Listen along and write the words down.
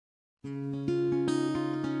I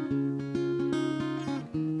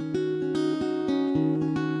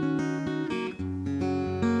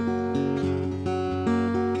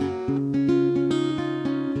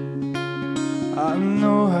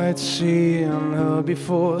know I'd seen her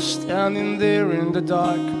before, standing there in the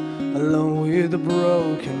dark, alone with a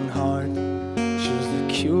broken heart. She's the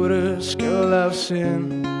cutest girl I've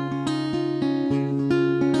seen.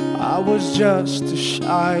 I was just too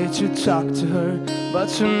shy to talk to her, but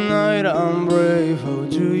tonight I'm brave. How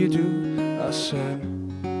do you do? I said,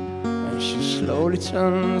 and she slowly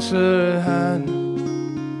turns her head.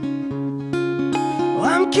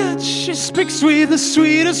 I'm good, she speaks with the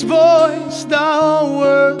sweetest voice. The whole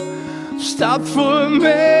world stopped for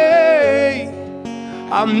me.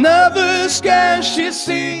 I'm never scared, she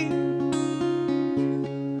sees.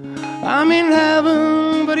 I'm in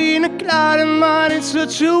heaven, but in a clouded mind. It's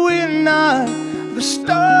such a weird night. The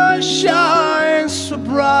stars shine so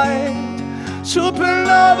bright.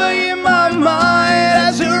 Supernova in my mind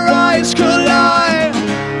as her eyes collide.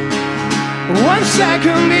 1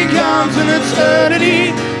 second becomes an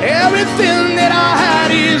eternity. Everything that I had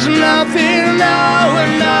is nothing now,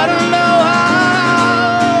 and I don't know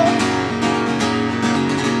how.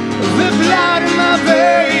 The blood in my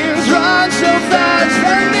veins runs so fast.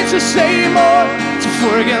 I need to say more to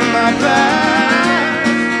forget my past,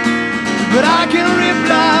 but I can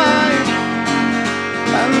reply,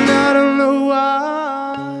 and I don't know why.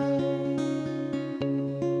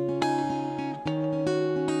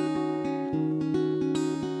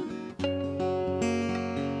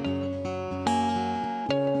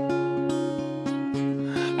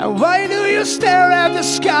 And why do you stare at the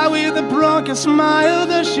sky with a broken smile?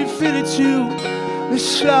 Does she feel it too?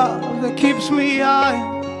 This love that keeps me high,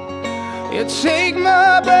 you take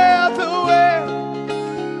my breath away.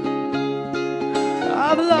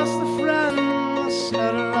 I've lost a friend, a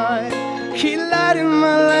satellite. He light in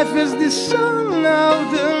my life as the sun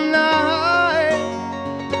of the night.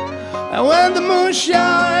 And when the moon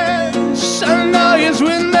shines, sun is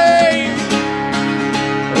with me.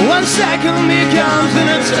 1 second becomes an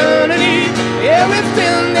eternity.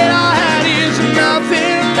 Everything that I had is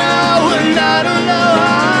nothing now, and I don't know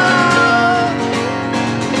how.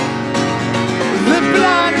 The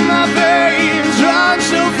blood in my veins runs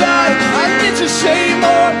so fast. I need to say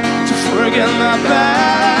more to forget my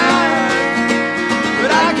past,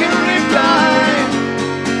 but I can reply,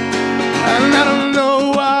 and I don't know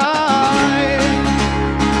why.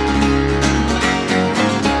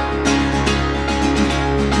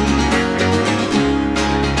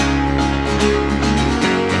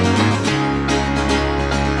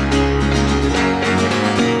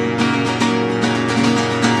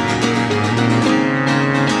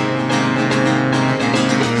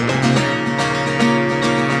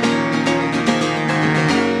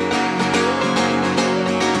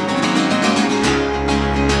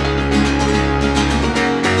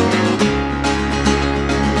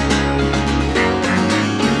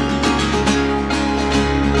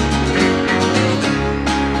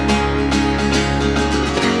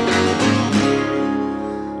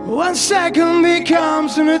 One second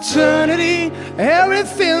becomes an eternity.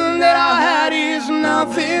 Everything that I had is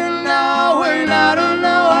nothing now, and I don't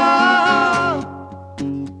know how.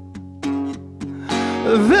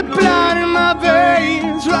 The blood in my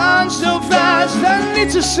veins runs so fast. I need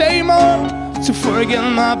to say more to forget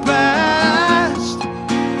my past,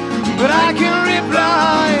 but I can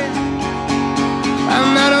reply,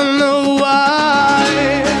 and I don't know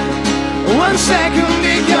why. 1 second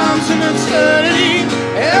becomes an eternity.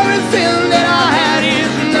 Everything that I had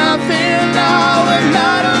is nothing now, and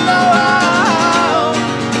I don't know how.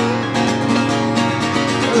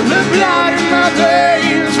 The blood in my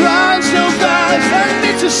veins runs so fast. I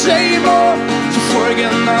need to say more to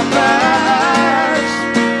forget my past.